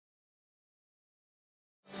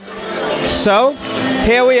So,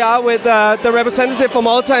 here we are with the representative for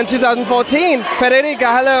Malta in 2014,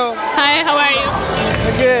 Federica. Hello. Hi, how are you?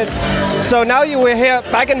 Good. So now you were here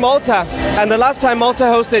back in Malta, and the last time Malta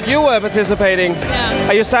hosted, you were participating. Yeah.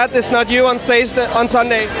 Are you sad it's not you on stage on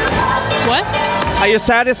Sunday? What? Are you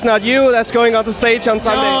sad it's not you that's going on the stage on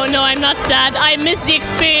Sunday? No, I'm not sad. I missed the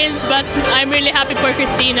experience, but I'm really happy for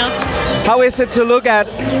Christina. How is it to look at,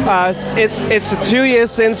 it's 2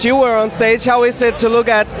 years since you were on stage, how is it to look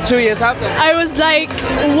at 2 years after? I was like,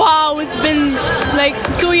 wow, it's been like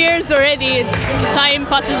 2 years already. Time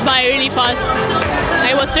passes by really fast.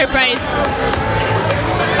 I was surprised.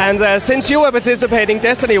 And since you were participating,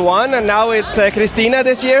 Destiny won, and now it's Christina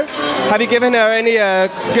this year. Have you given her any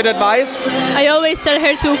good advice? I always tell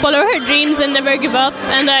her to follow her dreams and never give up,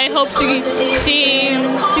 and I hope she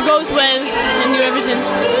goes well in Eurovision.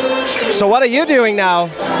 So what are you doing now?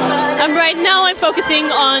 Right now I'm focusing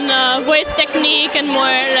on voice technique and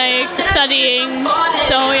more like studying.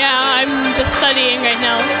 So yeah, I'm just studying right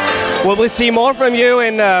now. Will we see more from you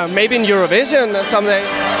in maybe in Eurovision someday?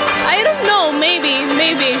 I don't know, maybe.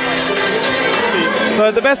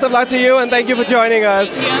 So the best of luck to you, and thank you for joining us.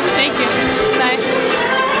 Thank you.